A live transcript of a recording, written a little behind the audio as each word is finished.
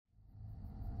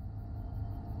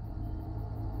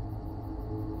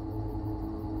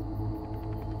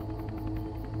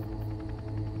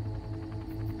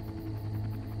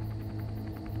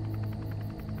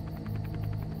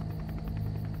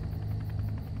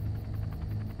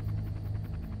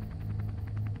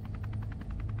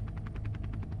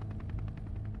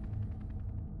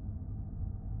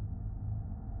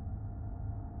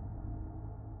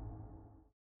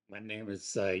My name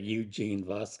is Eugene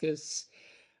Vasquez.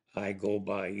 I go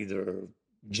by either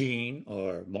Gene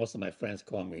or most of my friends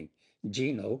call me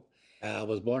Geno. I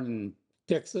was born in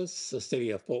Texas, the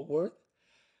city of Fort Worth,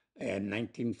 in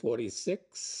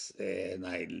 1946, and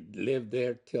I lived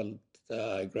there till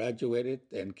I graduated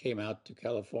and came out to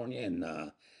California in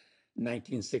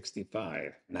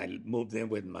 1965. And I moved in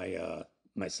with my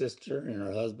sister and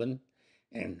her husband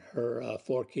and her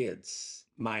four kids.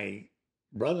 My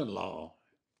brother-in-law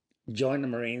joined the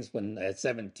Marines when at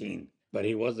 17, but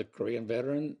he was a Korean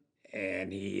veteran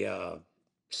and he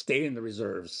stayed in the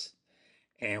reserves.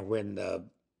 And when the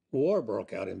war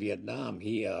broke out in Vietnam,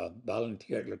 he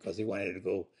volunteered because he wanted to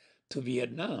go to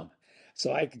Vietnam.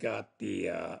 So I got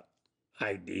the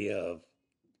idea of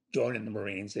joining the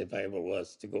Marines if I ever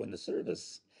was to go in the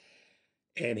service.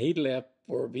 And he left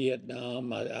for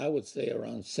Vietnam, I would say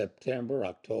around September,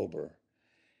 October.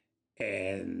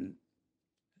 And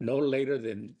no later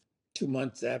than 2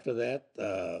 months after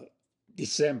that,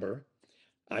 December,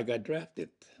 I got drafted.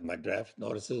 My draft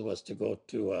notices was to go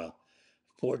to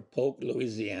Fort Polk,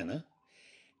 Louisiana,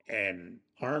 and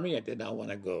Army. I did not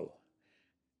want to go,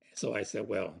 so I said,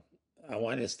 "Well, I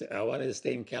wanted to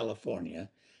stay in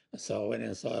California." So I went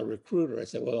and saw a recruiter. I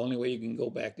said, "Well, the only way you can go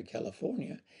back to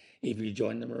California if you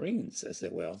join the Marines." I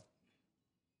said, "Well,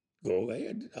 go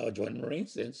ahead. I'll join the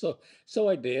Marines then." So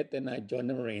I did, and I joined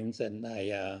the Marines, and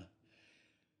I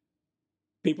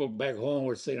people back home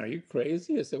were saying, "Are you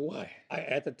crazy?" I said, "Why?"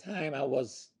 At the time, I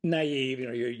was naive.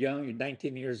 You're young, you're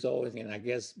 19 years old, and I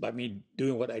guess by me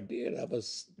doing what I did, I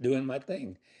was doing my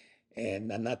thing,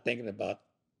 and I'm not thinking about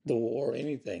the war or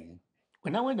anything.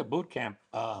 When I went to boot camp,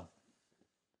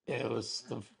 it was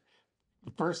the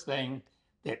first thing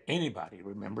that anybody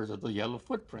remembers are the yellow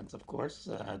footprints. Of course,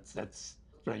 that's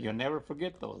you'll never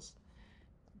forget those.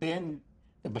 Then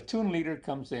the platoon leader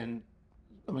comes in.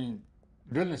 I mean,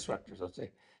 drill instructors, let's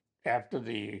say, after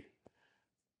the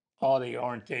all the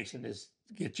orientation is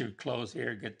get your clothes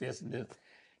here, get this and this.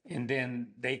 And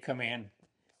then they come in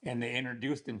and they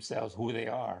introduce themselves, who they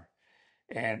are.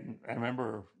 And I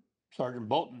remember Sergeant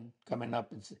Bolton coming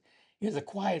up and he was a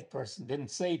quiet person,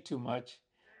 didn't say too much.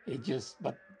 He just,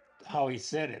 but how he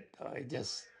said it, it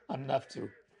just enough to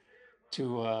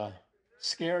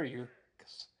scare you.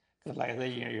 Because like I say,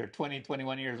 you're 20,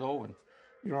 21 years old and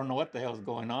you don't know what the hell's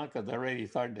going on because they're already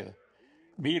starting to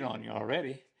beat on you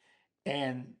already.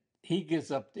 And he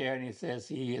gets up there and he says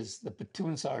he is the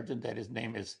platoon sergeant, that his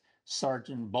name is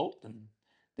Sergeant Bolton,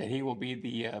 that he will be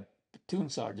the platoon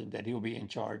sergeant, that he will be in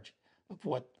charge of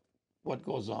what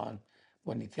goes on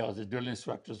when he tells the drill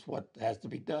instructors what has to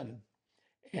be done.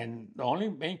 And the only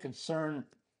main concern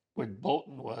with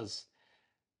Bolton was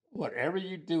whatever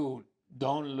you do,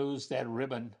 don't lose that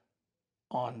ribbon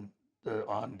on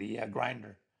the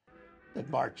grinder, that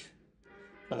march.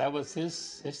 But that was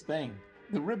his thing.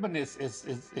 The ribbon is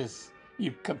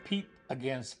you compete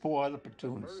against three other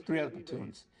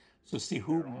platoons, to see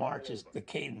who marches the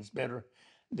cadence better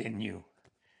than you.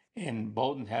 And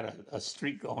Bolton had a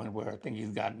streak going where I think he's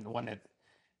gotten won it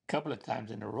a couple of times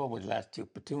in a row with the last two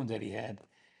platoons that he had,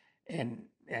 and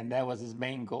that was his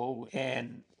main goal.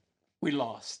 And we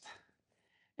lost,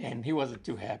 and he wasn't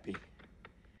too happy.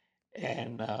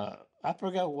 And I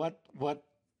forgot what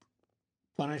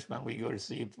punishment we go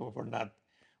receive for not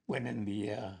winning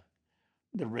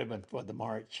the ribbon for the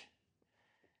march.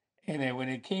 And then when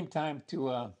it came time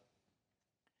to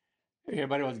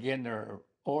everybody was getting their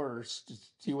orders to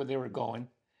see where they were going,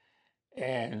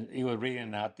 and he was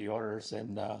reading out the orders,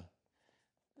 and I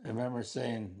remember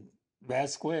saying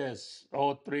Vasquez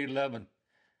 0311.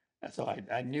 So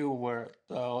I knew where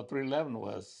the 0311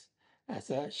 was. I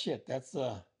said, shit, that's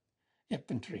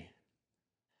infantry.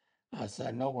 I said,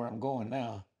 I know where I'm going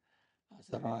now. I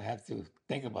said, I don't have to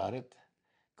think about it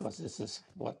because this is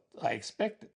what I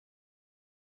expected.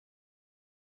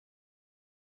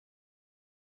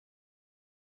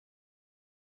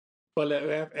 Well,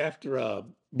 after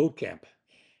boot camp,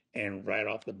 and right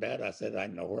off the bat, I said, I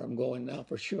know where I'm going now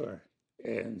for sure.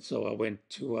 And so I went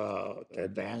to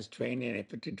advanced training,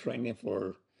 infantry training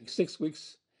for 6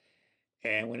 weeks.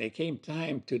 And when it came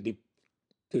time to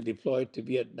deploy to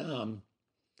Vietnam,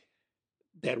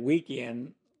 that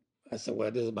weekend, I said,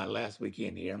 well, this is my last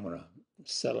weekend here. I'm going to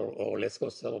settle, or let's go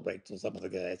celebrate to some of the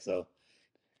guys. So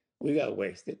we got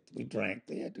wasted. We drank.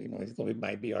 It's going to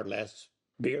might be our last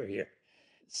beer here.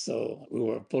 So we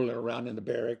were fooling around in the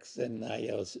barracks, and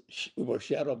we were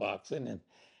shadow boxing, and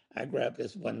I grabbed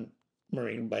this one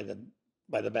Marine by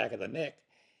the back of the neck,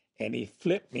 and he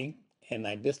flipped me, and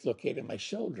I dislocated my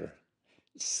shoulder.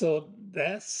 So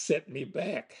that set me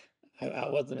back. I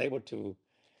wasn't able to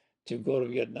to go to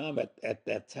Vietnam at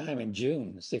that time in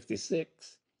June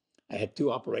 '66. I had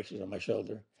 2 operations on my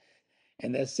shoulder,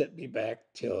 and that set me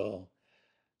back till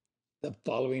the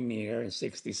following year in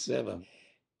 '67.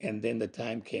 And then the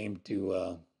time came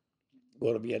to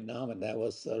go to Vietnam, and that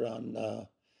was around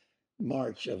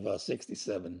March of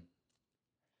 '67.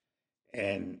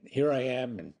 And here I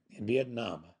am in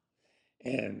Vietnam,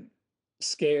 and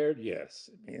scared, yes.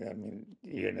 I mean,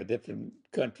 you're in a different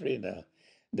country, and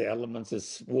the elements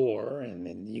is war, and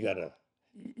then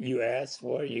you asked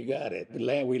for it, you got it.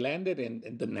 We landed in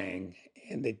Da Nang,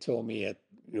 and they told me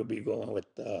you'll be going with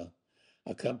a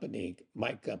company,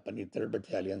 my company, 3rd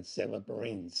Battalion, 7th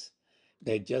Marines.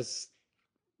 They just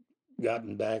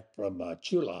gotten back from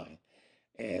Chulai,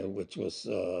 and which was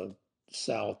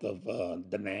south of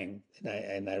Da Nang,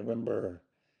 and I remember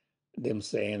them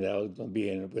saying that I was going to be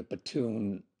in with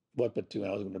platoon, what platoon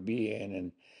I was going to be in,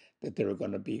 and that they were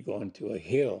going to be going to a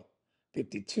hill,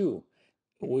 52.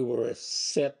 We were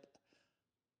set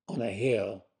on a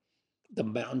hill, the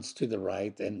mountains to the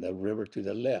right and the river to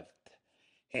the left.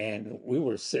 And we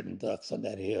were sitting ducks on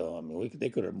that hill. I mean, they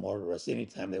could have mortared us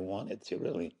anytime they wanted to,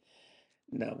 really.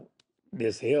 Now,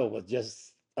 this hill was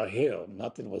just a hill.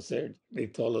 Nothing was there. They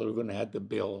told us we were going to have to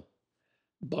build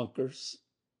bunkers,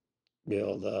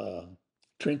 build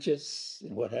trenches,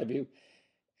 and what have you.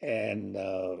 And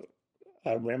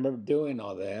I remember doing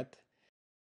all that.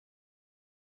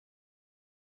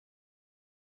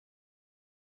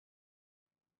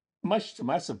 Much to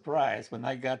my surprise, when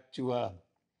I got to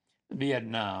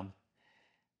Vietnam,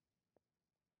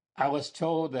 I was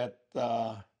told that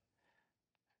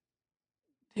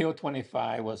Hill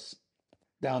 25 was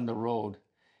down the road,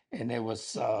 and there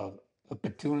was a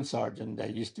platoon sergeant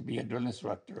that used to be a drill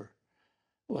instructor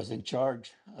was in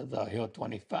charge of the Hill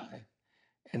 25.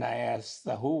 And I asked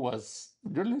who was the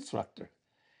drill instructor,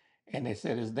 and they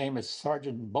said his name is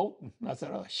Sergeant Bolton. I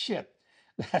said, "Oh shit,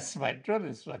 that's my drill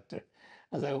instructor."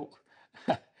 I said,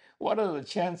 "What are the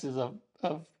chances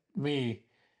of me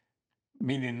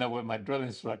meeting up with my drill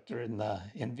instructor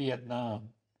in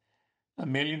Vietnam?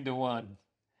 1,000,000 to 1."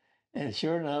 And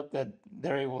sure enough, that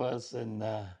there he was, and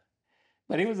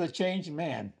but he was a changed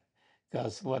man,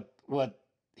 because what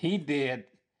he did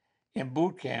in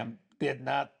boot camp did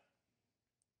not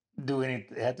do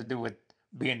anything had to do with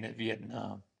being in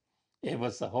Vietnam. It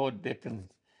was a whole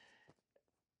different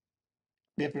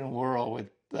world with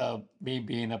me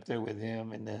being up there with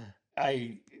him, and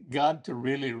I got to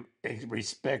really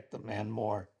respect the man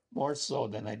more so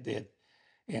than I did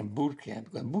in boot camp.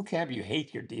 Because in boot camp, you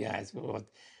hate your DIs.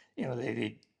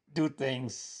 They do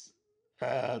things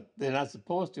they're not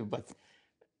supposed to, but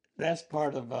that's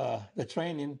part of the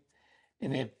training.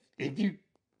 And if you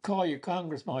call your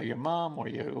congressman or your mom or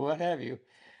your what have you,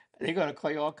 they're going to call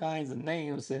you all kinds of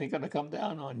names, and they're going to come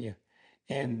down on you,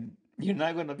 and you're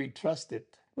not going to be trusted.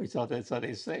 Which that's what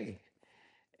they say.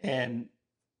 And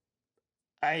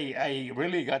I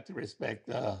really got to respect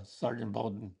Sergeant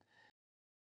Bolton.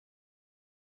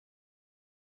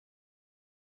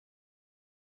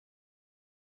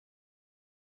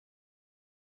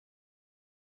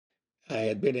 I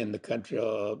had been in the country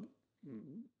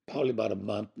probably about a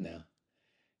month now,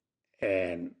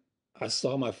 and I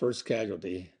saw my first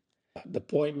casualty. The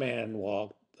point man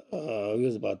walked. He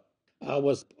was about. I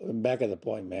was back of the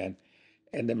point man,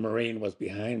 and the Marine was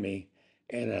behind me,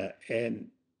 and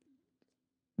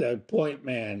the point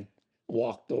man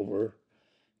walked over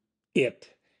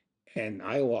it, and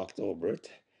I walked over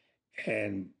it,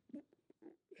 and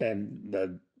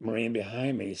the Marine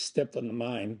behind me stepped on the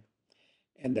mine,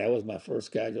 and that was my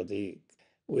first casualty.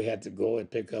 We had to go and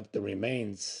pick up the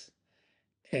remains,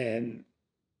 and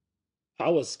I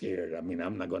was scared. I mean,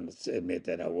 I'm not going to admit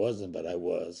that I wasn't, but I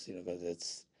was, because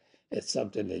it's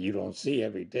something that you don't see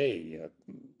every day,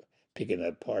 picking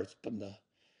up parts from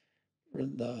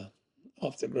the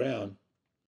off the ground.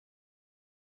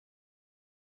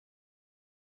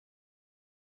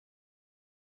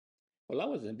 Well, I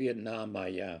was in Vietnam.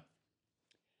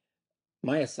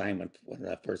 My assignment when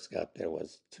I first got there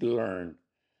was to learn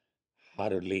how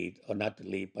to lead, or not to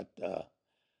lead, but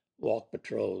walk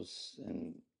patrols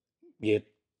and get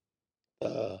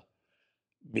uh,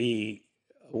 be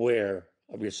aware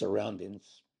of your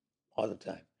surroundings all the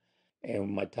time. And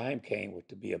when my time came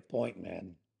to be a point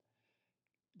man,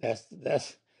 that's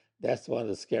that's that's one of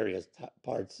the scariest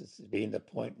parts, is being the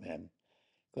point man,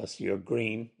 because you're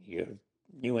green, you're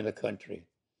new in the country,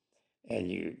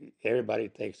 and everybody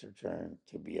takes their turn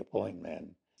to be a point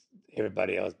man.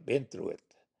 Everybody else been through it,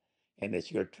 and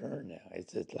it's your turn now.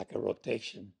 It's like a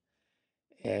rotation,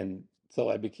 and so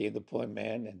I became the point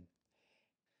man, and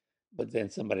but then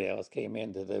somebody else came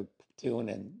into the platoon,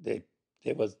 and they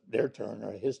it was their turn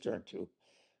or his turn to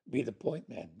be the point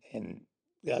man. And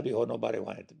God behold, nobody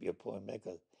wanted to be a point man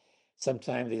because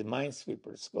sometimes these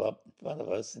minesweepers go up in front of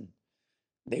us and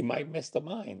they might miss the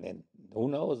mine, and who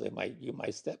knows? You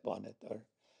might step on it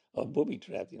or booby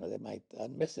trapped. They might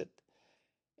miss it,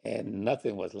 and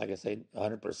nothing was, like I say,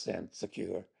 100%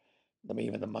 secure. I mean,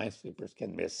 even the minesweepers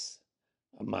can miss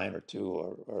a mine or two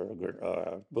or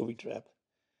a booby trap.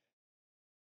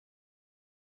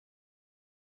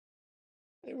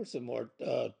 There were some more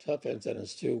tough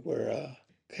incidents too, where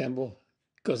Campbell,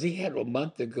 because he had a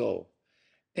month to go,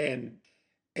 and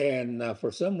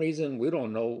for some reason we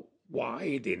don't know why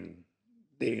they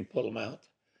didn't pull him out,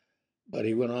 but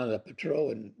he went on the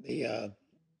patrol and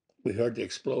we heard the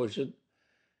explosion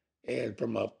and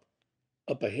from up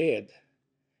ahead,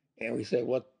 and we said,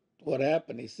 what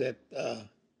happened? He said,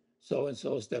 so and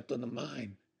so stepped on the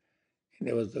mine, and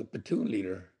there was the platoon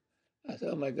leader. I said,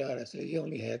 oh my God! I said he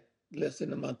only had less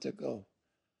than a month to go,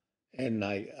 and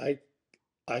I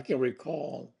can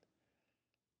recall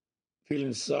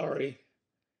feeling sorry,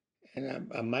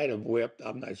 and I might have wept.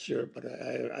 I'm not sure, but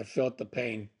I felt the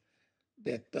pain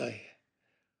that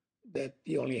that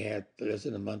he only had less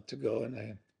than a month to go,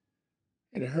 and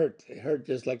it hurt. It hurt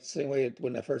just like the same way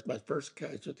when my first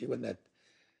casualty when that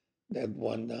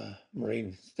one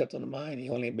Marine stepped on the mine. He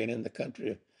only been in the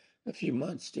country a few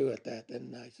months too at that.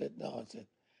 And I said no. I said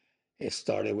it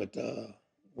started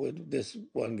with this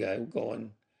one guy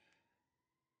going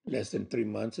less than 3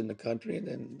 months in the country, and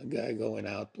then the guy going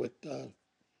out with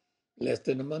less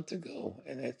than a month ago.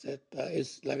 And it's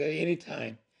like at any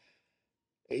time,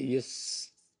 it just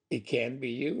it can be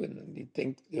you, and you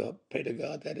think pray to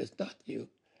God that it's not you.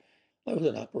 It was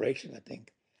an operation, I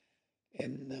think,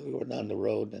 and we were down the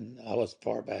road, and I was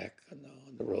far back on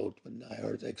the road when I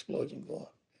heard the explosion go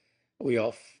off. We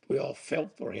all we all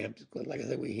felt for him because, like I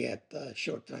said, we had a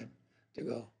short time to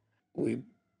go. We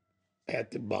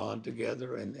had to bond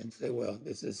together and say, well,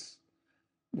 this is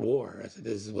war. I said,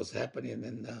 this is what's happening,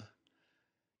 and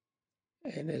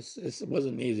it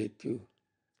wasn't easy to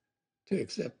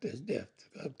accept his death.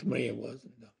 To me, it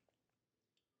wasn't. No.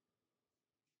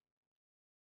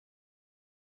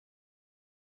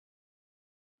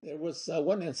 There was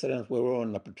one incident where we were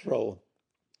on a patrol,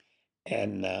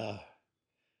 and I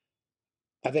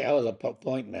think I was a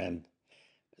point man.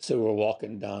 So we were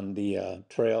walking down the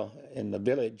trail in the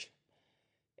village,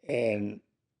 and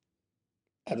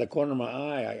at the corner of my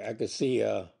eye, I could see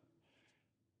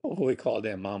what we call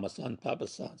them mama son, papa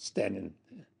son, standing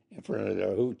in front of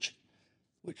their hooch,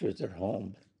 which was their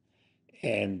home.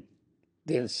 And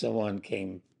then someone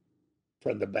came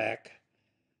from the back,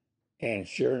 and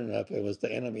sure enough, it was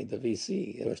the enemy, the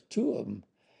VC. There was two of them,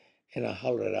 and I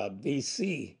hollered out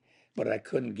VC, but I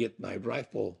couldn't get my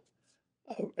rifle.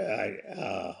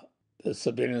 The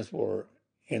civilians were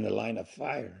in the line of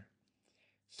fire.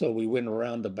 So we went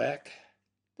around the back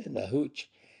in the hooch,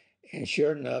 and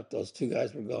sure enough, those two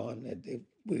guys were gone.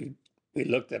 We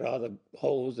looked at all the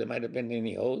holes. There might have been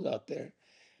any holes out there.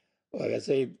 Like I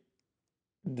say,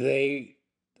 they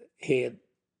hit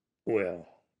well.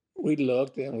 We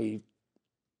looked and we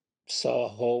saw a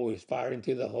hole. We fired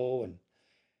into the hole,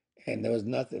 and there was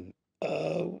nothing.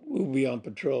 We'd be on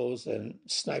patrols, and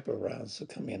sniper rounds would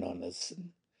come in on us,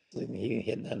 and he didn't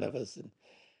hit none of us.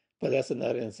 But that's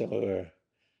another instance where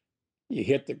you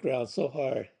hit the ground so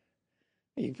hard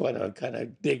you want to kind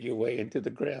of dig your way into the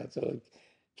ground so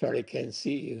Charlie can't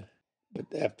see you. But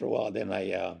after a while, then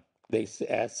they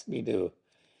asked me to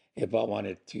if I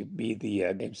wanted to be the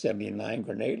M79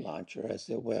 grenade launcher. I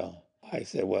said, well,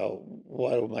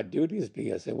 what will my duties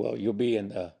be? I said, well, you'll be in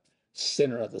the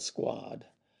center of the squad.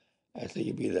 I said,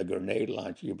 you'll be the grenade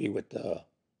launcher. You'll be with the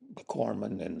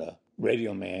corpsman and the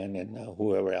radio man and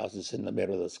whoever else is in the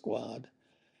middle of the squad.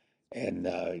 And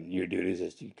your duties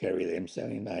is to carry the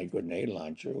M79 grenade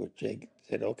launcher, which they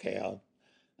said, okay,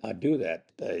 I'll do that.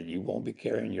 You won't be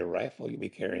carrying your rifle. You'll be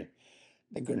carrying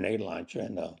the grenade launcher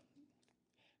and the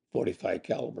 45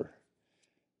 caliber.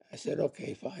 I said,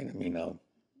 okay, fine. I mean,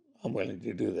 I'm willing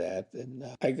to do that. And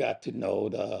I got to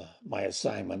know my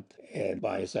assignment, and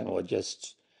my assignment was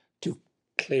just to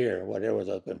clear whatever was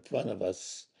up in front of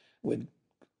us with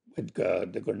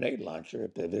the grenade launcher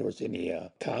if there was any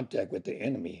contact with the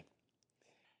enemy.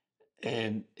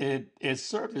 And it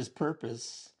served its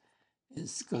purpose.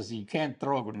 It's because you can't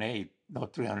throw a grenade no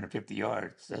 350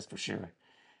 yards, that's for sure.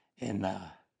 And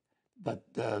but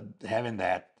having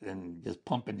that and just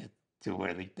pumping it to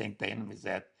where they think the enemy's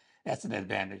at, that's an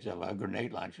advantage of a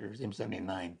grenade launcher,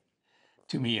 M79.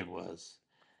 To me, it was.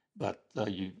 But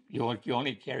you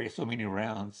only carry so many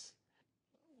rounds.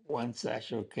 One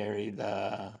satchel carried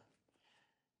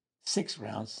 6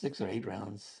 rounds, 6 or 8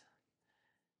 rounds,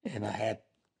 and I had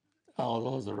all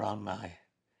those around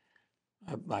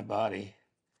my body.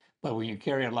 But when you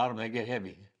carry a lot of them, they get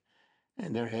heavy,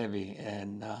 and they're heavy.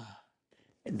 And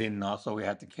then also we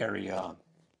had to carry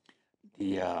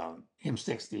the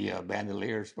M60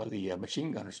 bandoliers for the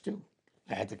machine gunners too.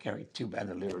 I had to carry 2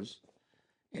 bandoliers,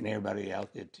 and everybody else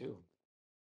did too.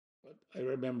 But I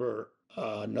remember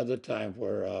another time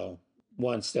where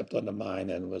one stepped on the mine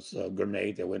and it was a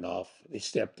grenade that went off. They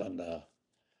stepped on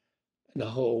the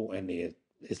hole and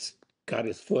it's got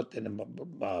his foot, and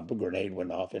the grenade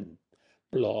went off and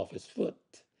blew off his foot.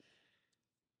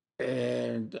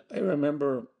 And I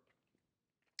remember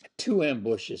 2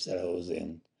 ambushes that I was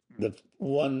in. The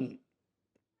one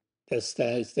that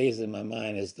stays in my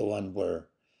mind is the one where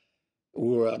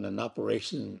we were on an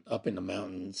operation up in the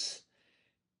mountains,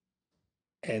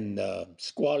 and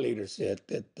squad leader said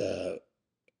that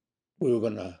we were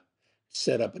going to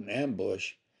set up an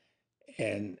ambush,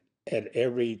 and at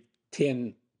every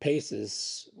 10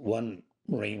 paces, one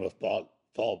Marine would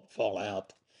fall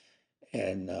out,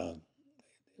 and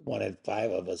wanted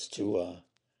 5 of us to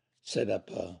set up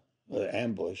an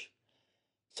ambush.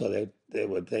 So they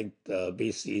would think the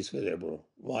BCs, when they were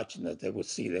watching us, they would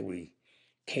see that we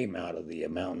came out of the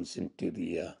mountains into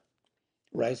the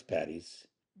rice paddies.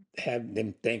 Have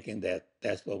them thinking that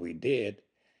that's what we did.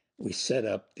 We set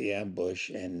up the ambush,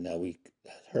 and we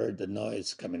heard the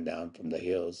noise coming down from the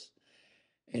hills.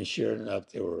 And sure enough,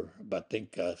 there were, I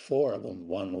think, 4 of them.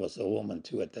 One was a woman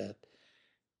too at that.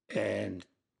 And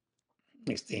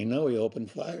next thing you know, we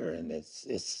opened fire, and it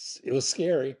was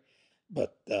scary,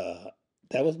 but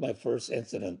that was my first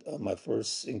incident, my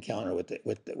first encounter with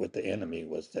the enemy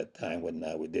was that time when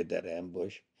we did that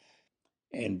ambush.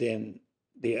 And then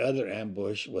the other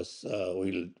ambush was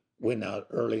we went out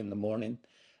early in the morning.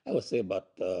 I would say about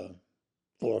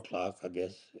 4 o'clock, I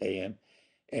guess, a.m.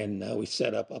 And we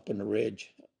set up in the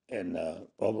ridge and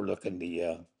overlooking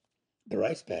the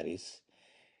rice paddies.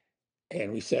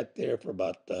 And we sat there for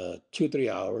about 2 3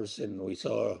 hours, and we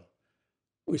saw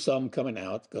them coming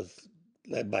out because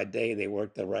by day they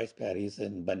work the rice paddies,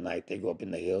 and by night they go up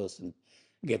in the hills and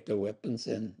get their weapons,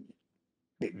 and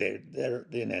they're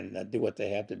then and do what they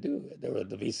have to do. They were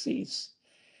the VCs,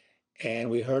 and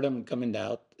we heard them coming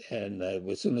out, and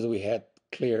as soon as we had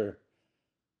clear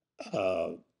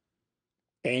uh,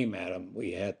 aim at them,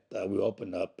 we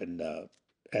opened up, and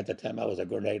at the time I was a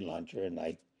grenade launcher, and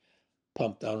I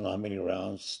pumped, I don't know how many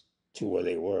rounds to where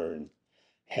they were, and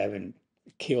haven't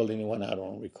killed anyone, I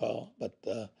don't recall, but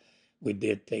we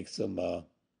did take some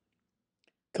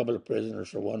couple of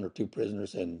prisoners, or 1 or 2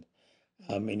 prisoners, and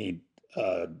how many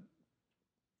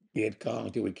Viet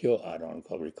Cong did we kill? I don't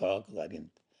recall because I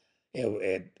didn't.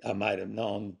 I might have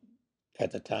known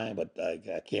at the time, but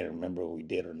I can't remember if we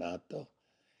did or not though.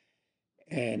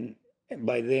 And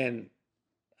by then,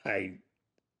 I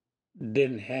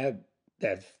didn't have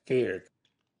that fear.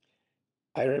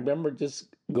 I remember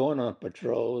just going on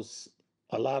patrols,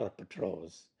 a lot of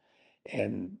patrols,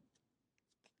 and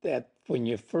that when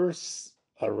you first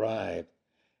arrive,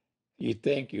 you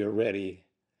think you're ready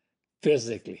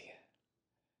physically.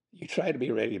 You try to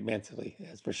be ready mentally,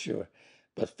 that's for sure.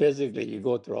 But physically, you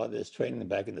go through all this training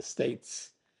back in the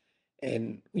States.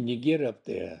 And when you get up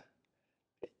there,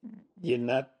 you're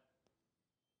not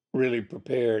really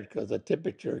prepared because the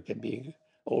temperature can be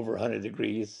over 100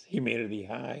 degrees, humidity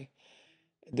high.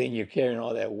 Then you're carrying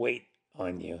all that weight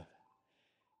on you.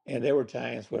 And there were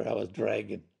times where I was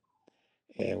dragging,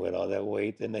 and with all that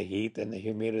weight and the heat and the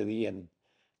humidity and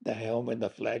the helmet, the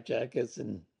flat jackets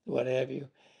and what have you,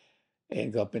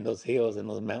 and go up in those hills and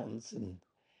those mountains. And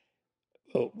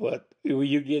but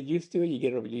you get used to it,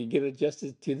 you get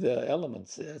adjusted to the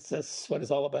elements. That's what it's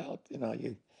all about,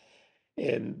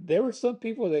 And there were some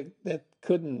people that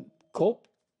couldn't cope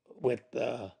with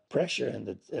the pressure and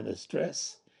the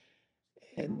stress,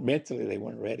 and mentally they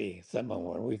weren't ready. Some of them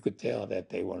were. We could tell that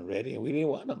they weren't ready, and we didn't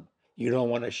want them. You don't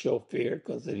want to show fear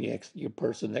because your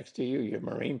person next to you, your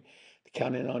Marine,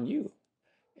 counting on you,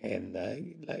 and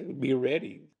be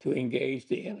ready to engage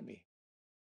the enemy.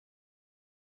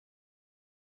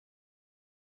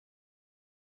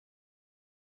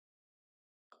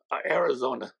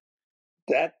 Arizona,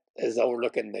 that is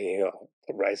overlooking the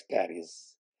rice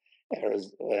paddies.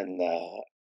 And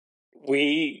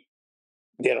we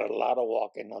did a lot of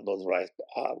walking on those rice,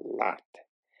 a lot.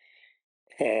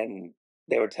 And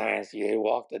there were times you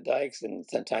walk the dikes, and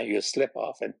sometimes you slip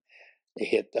off and you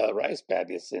hit the rice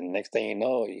paddies, and next thing you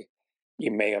know,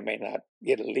 you may or may not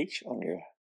get a leech on your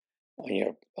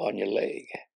leg.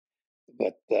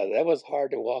 But that was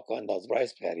hard to walk on those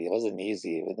rice paddies. It wasn't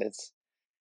easy. It's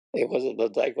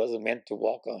The dike wasn't meant to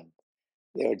walk on.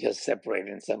 They were just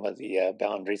separating some of the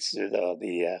boundaries to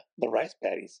the rice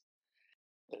paddies.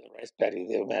 The rice paddies.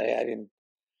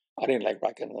 I didn't like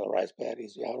rocking the rice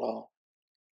paddies. You know,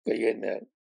 because you're in the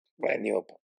right in the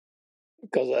open.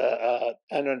 Because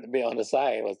under be on the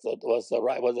side was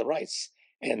the rice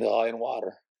and all in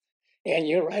water, and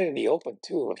you're right in the open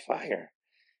too with fire.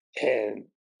 And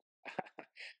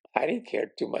I didn't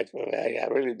care too much for that. I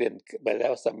really didn't. But that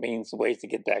was some means ways to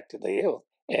get back to the hill,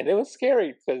 and it was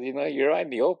scary because you're right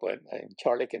in the open, and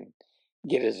Charlie can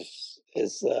get his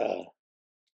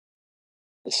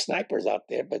snipers out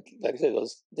there. But like I said,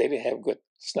 those they didn't have good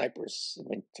snipers. I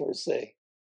mean, per se.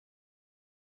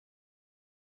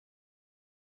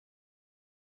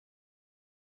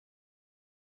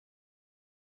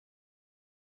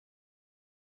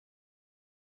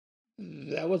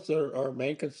 That was our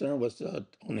main concern was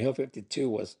on Hill 52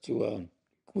 was to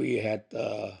we had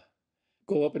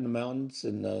go up in the mountains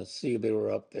and see if they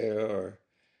were up there. Or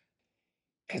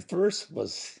at first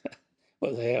was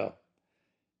was hell,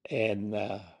 and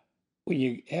when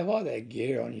you have all that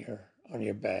gear on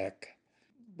your back,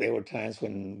 there were times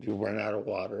when you run out of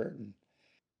water. And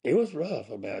it was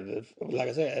rough. I mean, like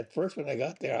I said, at first when I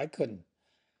got there, I couldn't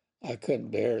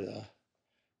bear the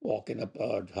walking up,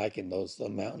 hiking those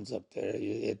mountains up there.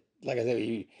 Like I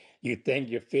said, you think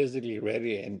you're physically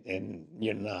ready, and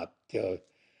you're not till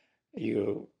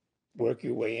you work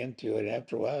your way into it.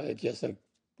 After a while, it's just a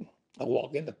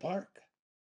walk in the park.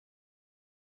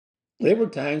 There were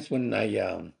times when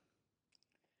I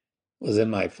was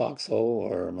in my foxhole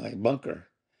or my bunker.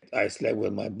 I slept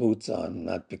with my boots on,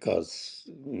 not because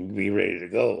we ready to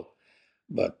go,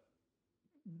 but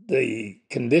the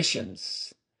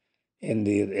conditions in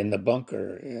the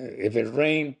bunker. If it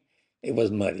rained, it was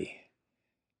muddy.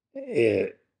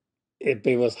 If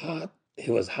it was hot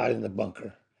in the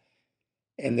bunker,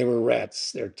 and there were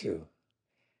rats there too.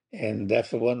 And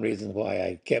that's the one reason why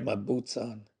I kept my boots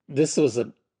on. This was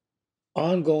an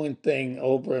ongoing thing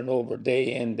over and over,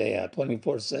 day in, day out,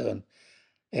 24/7.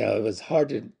 It was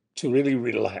hard to really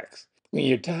relax. When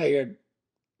you're tired,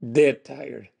 dead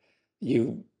tired,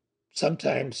 you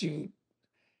sometimes you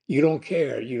don't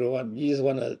care. You just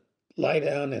want to lie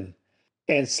down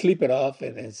and sleep it off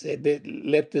and say,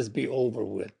 let this be over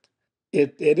with.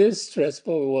 It is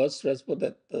stressful. It was stressful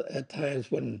that at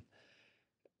times when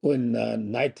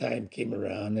nighttime came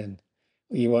around and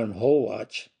you were on whole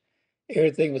watch,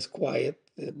 everything was quiet.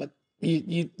 But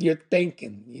you're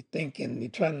thinking, you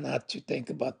try not to think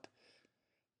about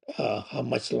how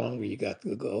much longer you got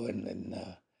to go,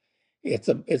 and it's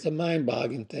a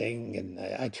mind-boggling thing. And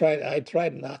I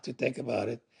tried not to think about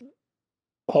it.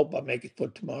 Hope I make it for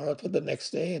tomorrow, for the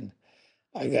next day, and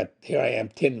here I am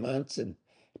 10 months, and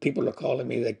people are calling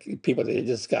me, like people that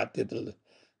just got to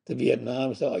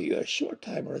Vietnam. So, oh, you're a short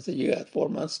timer. I said, you got 4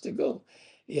 months to go.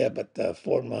 Yeah, but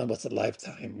 4 months was a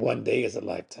lifetime. One day is a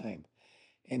lifetime.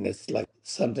 And it's like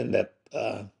something that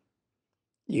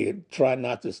you try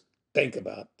not to think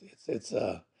about. It's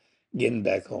getting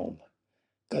back home,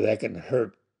 because that can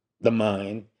hurt the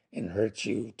mind and hurt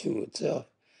you to itself.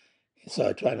 So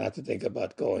I try not to think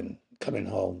about coming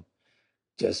home.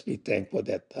 Just be thankful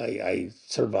that I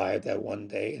survived that one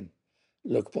day, and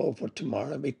look forward for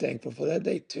tomorrow and be thankful for that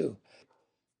day too.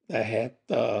 I had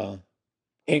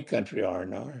in-country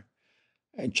R&R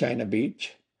in China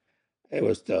Beach. It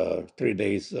was the 3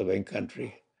 days of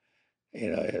in-country.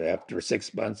 After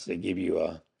 6 months, they give you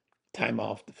a time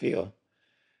off the field.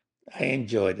 I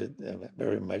enjoyed it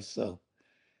very much so.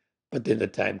 But then the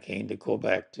time came to go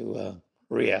back to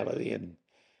reality and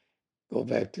go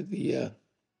back to the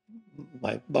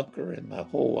my bunker and my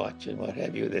whole watch and what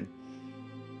have you. Then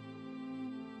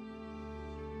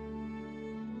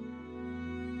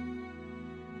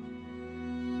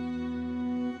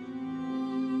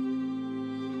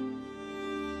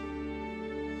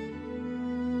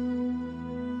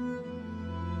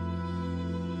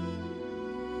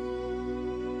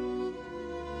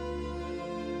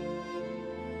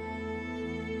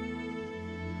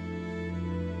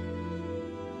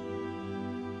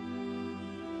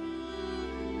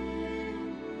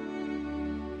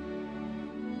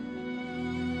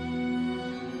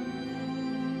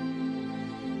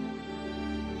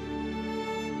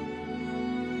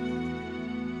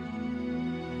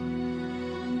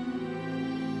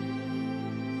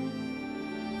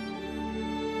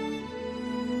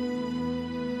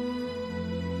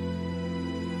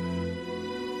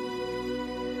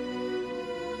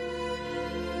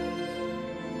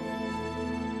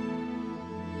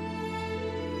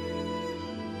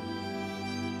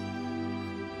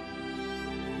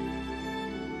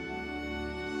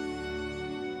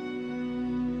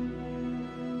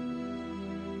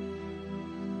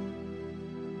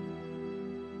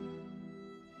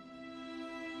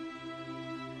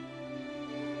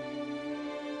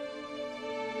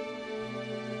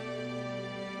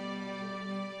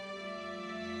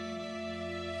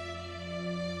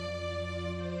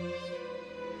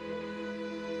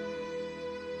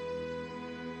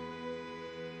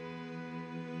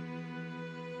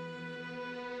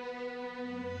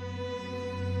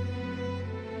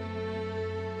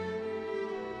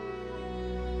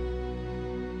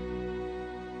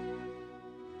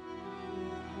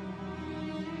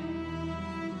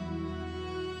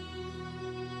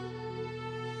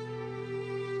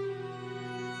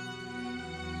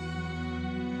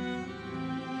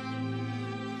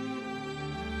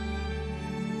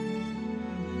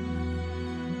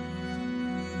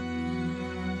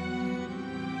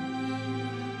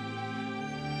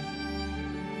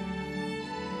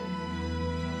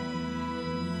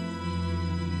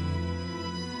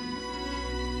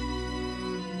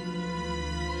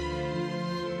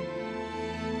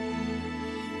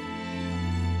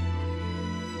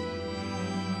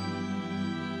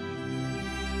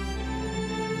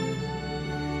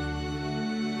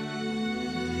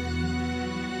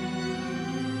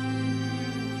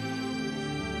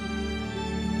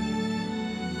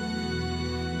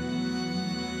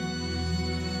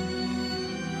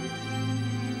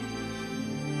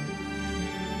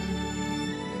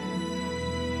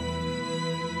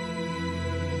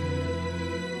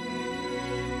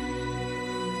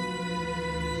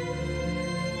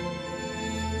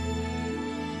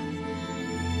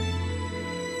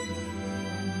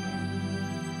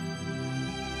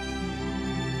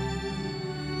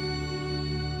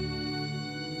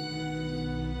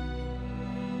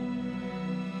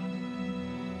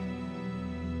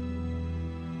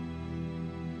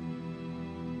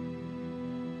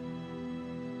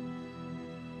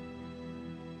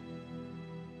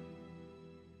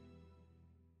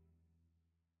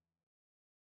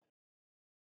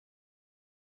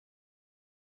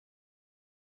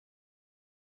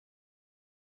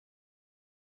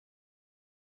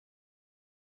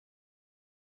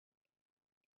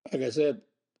like I said,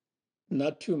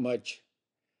 not too much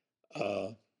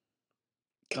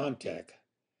contact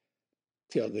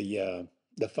till the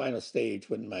final stage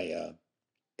when my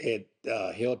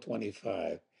Hill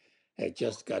 25 had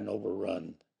just gotten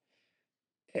overrun,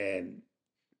 and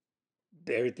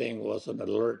everything was on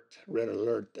red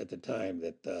alert at the time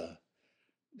that the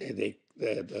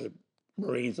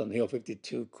Marines on Hill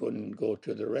 52 couldn't go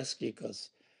to the rescue because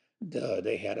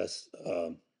they had a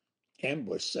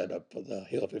ambush set up for the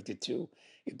Hill 52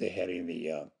 if they had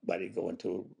anybody going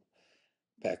to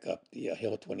back up the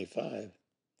Hill 25.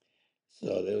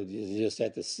 So they just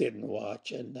had to sit and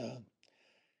watch, and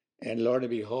lo and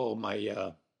behold, my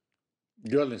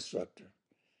drill instructor,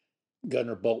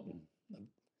 Gunner Bolton,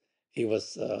 he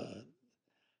was the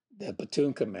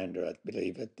platoon commander, I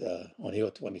believe, on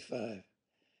Hill 25,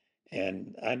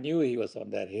 and I knew he was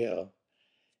on that hill,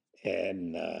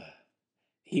 and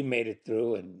he made it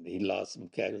through, and he lost some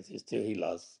casualties too. He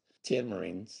lost 10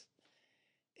 Marines,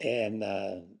 and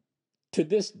to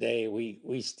this day,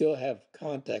 we still have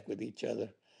contact with each other.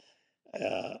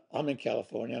 I'm in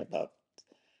California, about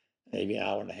maybe an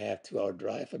hour and a half, 2 hour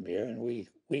drive from here, and we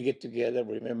get together,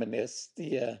 we reminisce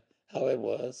how it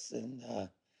was, and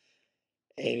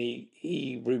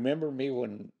he remembered me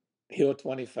when Hill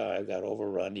 25 got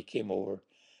overrun. He came over.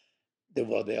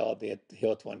 They all did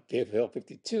Hill Hill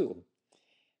 52,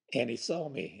 and he saw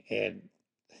me, and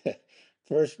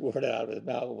first word out of his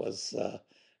mouth was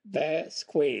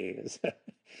Vasquez.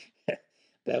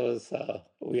 That was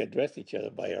we addressed each other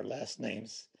by our last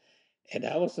names, and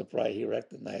I was surprised he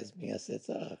recognized me. I said,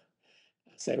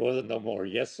 it wasn't no more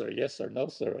yes or no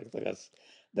sir, because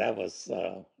that was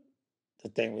the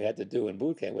thing we had to do in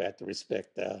boot camp. We had to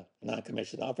respect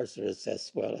non-commissioned officers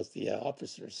as well as the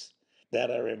officers. That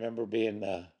I remember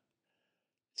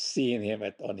seeing him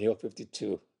on Hill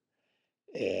 52,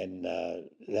 and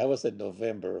that was in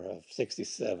November of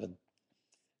 '67,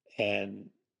 and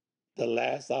the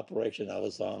last operation I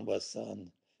was on was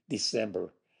on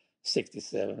December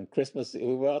 '67. Christmas,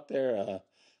 we were out there,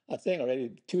 I think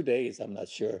already 2 days, I'm not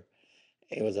sure.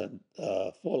 It was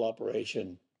a full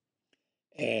operation.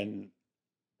 And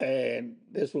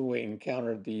this when we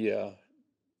encountered the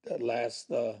last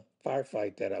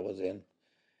firefight that I was in.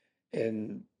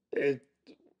 And it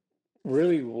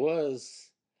really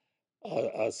was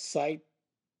a sight.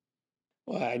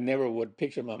 Well, I never would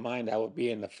picture in my mind I would be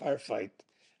in a firefight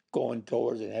going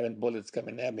towards and having bullets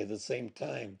coming at me at the same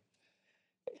time.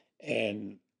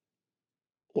 And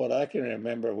what I can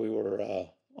remember, we were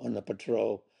on the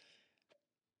patrol.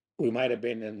 We might have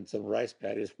been in some rice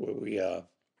paddies where we go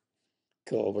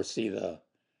oversee the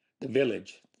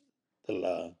village,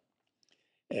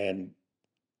 and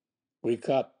we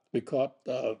caught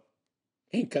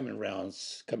incoming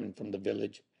rounds coming from the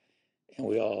village, and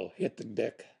we all hit the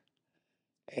deck,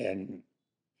 and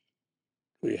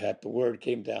the word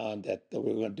came down that we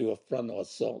were going to do a frontal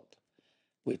assault,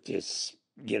 which is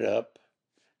get up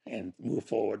and move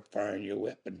forward, firing your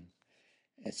weapon.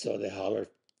 And so they hollered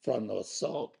frontal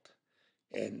assault,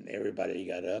 and everybody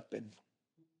got up and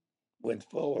went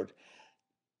forward.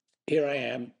 Here I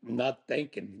am, not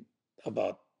thinking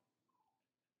about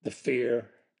the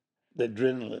fear, the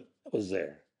adrenaline was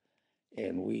there,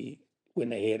 and we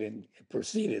went ahead and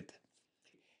proceeded.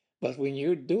 But when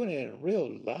you're doing it in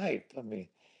real life, I mean,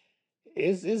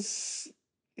 it's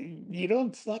you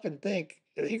don't stop and think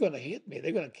they're going to hit me,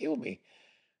 they're going to kill me.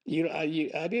 I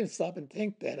didn't stop and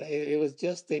think that. It was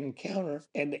just the encounter,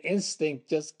 and the instinct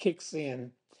just kicks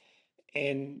in,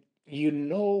 and you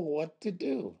know what to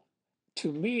do.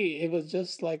 To me, it was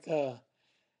just like when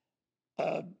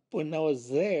I was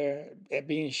there at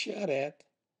being shot at,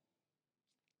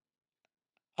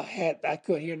 I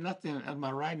could hear nothing on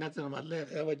my right, nothing on my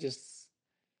left. I was just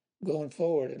going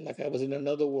forward, and like I was in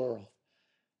another world.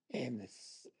 And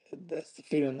that's the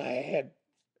feeling I had.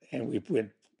 And we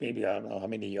went maybe I don't know how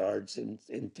many yards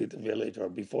into the village or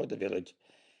before the village,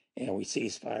 and we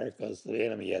ceased fire because the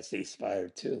enemy had ceased fire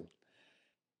too.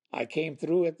 I came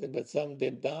through it, but some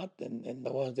did not, and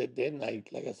the ones that didn't,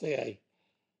 like I say,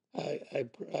 I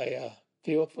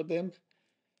feel for them.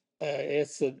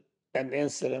 It's an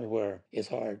incident where it's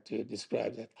hard to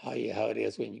describe that how it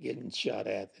is when you're getting shot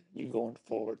at and you're going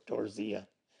forward towards the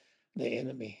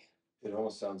enemy. It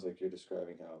almost sounds like you're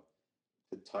describing how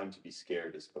the time to be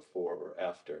scared is before or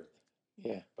after,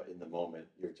 Yeah, but in the moment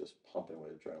you're just pumping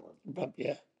with adrenaline. but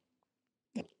yeah.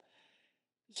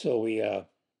 So we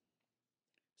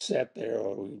sat there,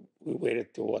 or we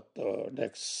waited to what the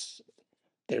next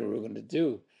they were going to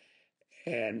do,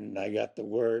 and I got the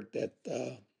word that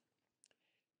the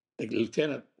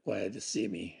lieutenant wanted to see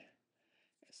me.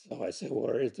 So I said,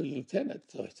 where is the lieutenant?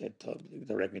 So I said,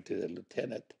 direct me to the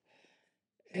lieutenant.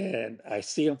 And I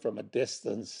see him from a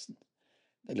distance,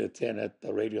 the lieutenant,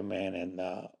 the radio man, and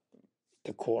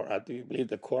the corps. I do believe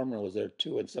the corpsman was there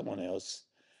too, and someone else.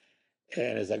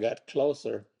 And as I got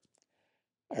closer,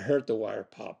 I heard the wire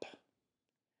pop.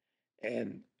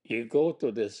 And you go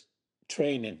through this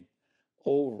training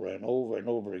over and over and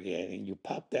over again, and you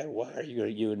pop that wire,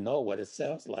 you know what it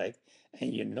sounds like,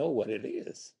 and you know what it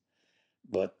is.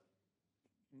 But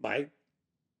my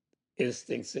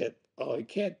instinct said, oh, it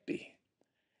can't be.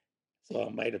 So I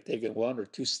might have taken one or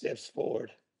two steps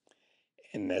forward.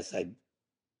 And as I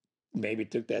maybe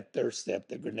took that third step,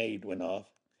 the grenade went off.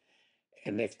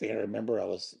 And next thing I remember, I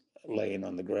was laying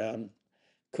on the ground,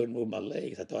 couldn't move my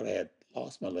legs. I thought I had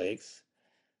lost my legs.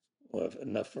 Well,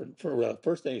 enough for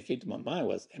first thing that came to my mind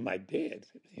was, am I dead?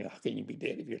 You know, how can you be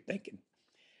dead if you're thinking?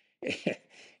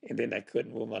 And then I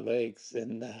couldn't move my legs.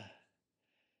 And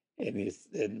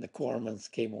the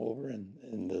corpsmen came over,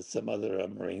 and some other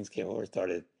Marines came over,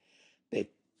 they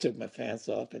took my pants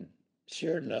off, and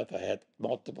sure enough, I had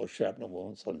multiple shrapnel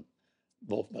wounds on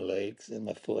both my legs and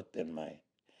my foot and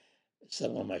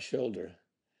some on my shoulder.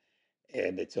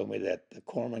 And they told me that the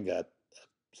corpsman got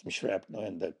some shrapnel,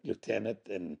 and the lieutenant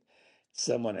and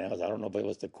someone else, I don't know if it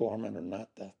was the corpsman or not,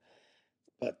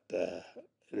 but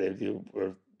they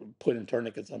were putting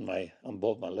tourniquets on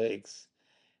both my legs,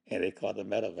 and they called the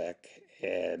medevac.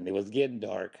 And it was getting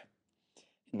dark,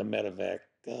 and the medevac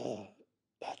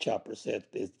chopper said,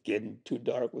 it's getting too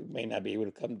dark, we may not be able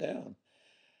to come down.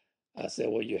 I said,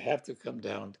 well, you have to come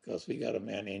down because we got a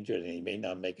man injured, and he may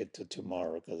not make it to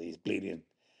tomorrow because he's bleeding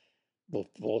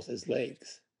both his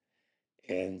legs.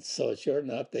 And so sure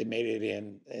enough, they made it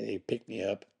in, and they picked me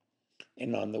up.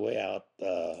 And on the way out,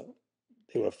 they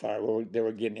were firing. They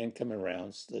were getting incoming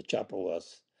rounds. The chopper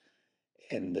was,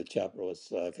 and the chopper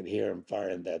was. I could hear him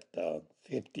firing that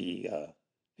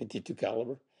 52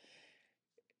 caliber.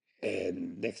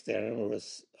 And next thing I remember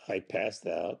was I passed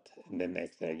out, and then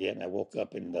next thing again I woke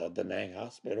up in the Da Nang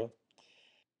hospital.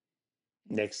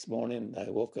 Next morning I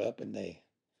woke up, and I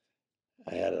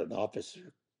had an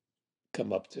officer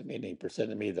come up to me, and he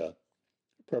presented me the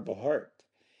Purple Heart,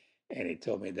 and he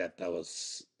told me that I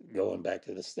was going back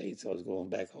to the States. I was going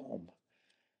back home.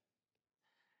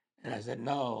 And I said,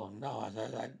 no, no. I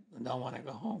said, I don't want to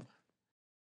go home.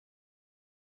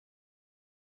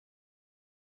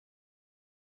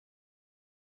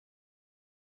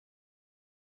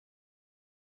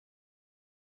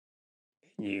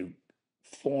 You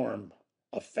form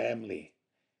a family,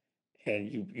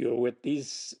 and you're with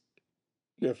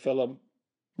your fellow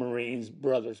Marines,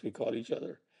 brothers, we call each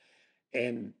other,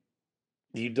 and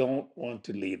you don't want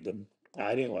to leave them.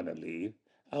 I didn't want to leave.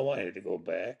 I wanted to go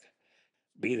back,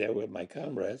 be there with my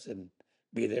comrades, and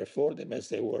be there for them as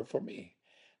they were for me.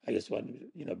 I just wanted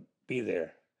to, be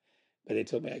there. But they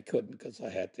told me I couldn't because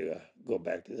I had to go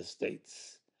back to the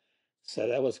States. So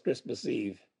that was Christmas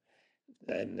Eve.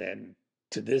 And then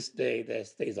to this day, that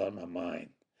stays on my mind.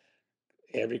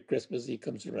 Every Christmas Eve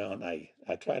comes around, I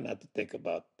try not to think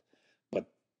about, but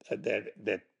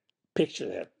that picture,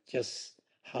 that just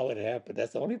how it happened.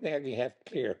 That's the only thing I can have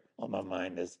clear on my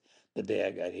mind is the day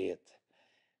I got hit,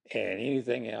 and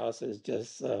anything else is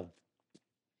just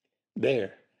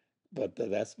there. But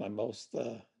that's my most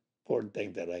important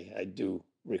thing that I do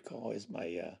recall is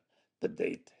the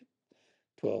date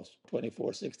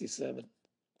 12/24/67.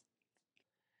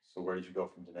 So where did you go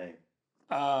from Da Nang?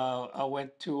 I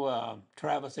went to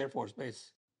Travis Air Force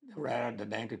Base, right out of Da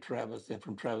Nang to Travis, and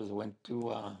from Travis I went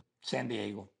to San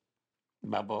Diego.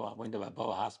 Balboa. I went to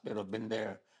Balboa Hospital. Been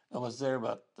there. I was there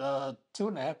about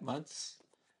 2.5 months,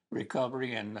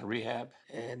 recovery and rehab,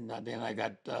 and then I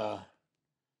got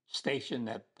stationed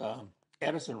at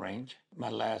Edison Range. My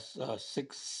last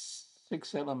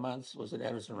 7 months was at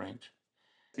Edison Range.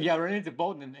 Yeah, I ran into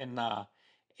Bolton in the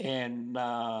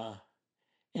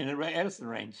Edison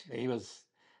Range.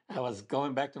 I was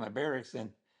going back to my barracks,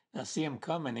 and I see him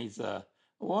coming. He's a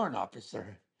warrant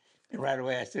officer, and right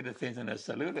away I stood at things and I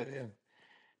saluted him.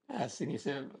 I said, he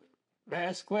said,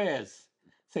 Vasquez,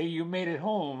 say you made it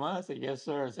home, huh? I said, yes,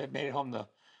 sir. I said, made it home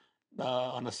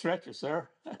on the stretcher, sir.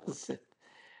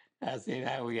 I said,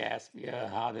 how he asked me,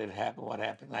 how did it happen, what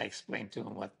happened? I explained to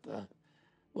him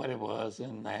what it was,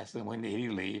 and I asked him, when did he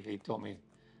leave? He told me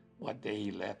what day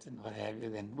he left and what have you.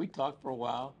 Then we talked for a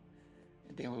while,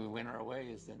 and then we went our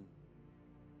ways.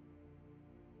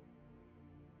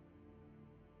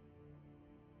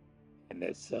 And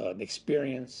it's an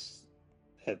experience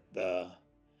that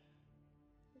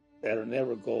that'll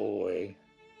never go away.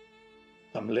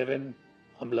 I'm living,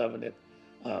 I'm loving it.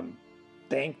 I'm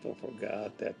thankful for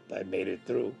God that I made it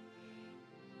through.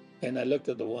 And I looked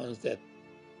at the ones that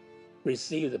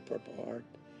received the Purple Heart,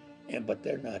 but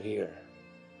they're not here.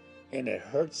 And it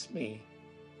hurts me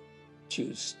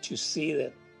to see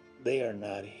that they are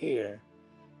not here.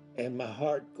 And my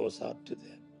heart goes out to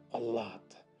them a lot.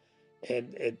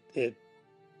 And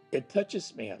it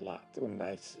touches me a lot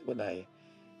when I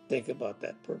think about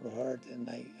that Purple Heart, and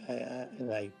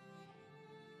I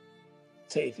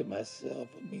say to myself,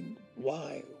 I mean,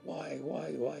 why? I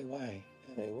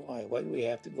mean, why do we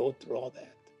have to go through all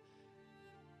that?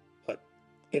 But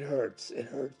it hurts. It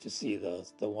hurts to see the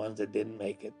ones that didn't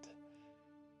make it.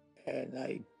 And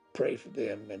I pray for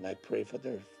them, and I pray for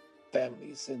their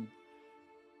families. And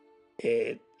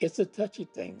it's a touchy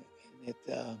thing.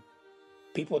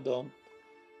 People don't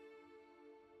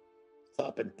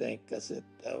stop and think. I said,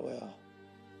 well,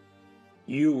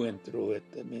 you went through it.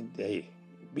 I mean, they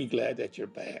be glad that you're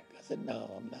back. I said, no,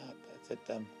 I'm not. I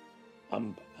said,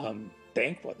 I'm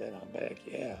thankful that I'm back.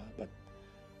 Yeah, but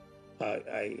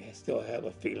I still have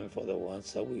a feeling for the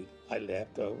ones that we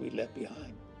left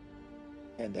behind,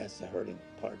 and that's the hurting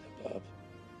part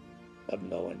of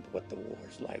knowing what the war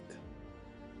is like.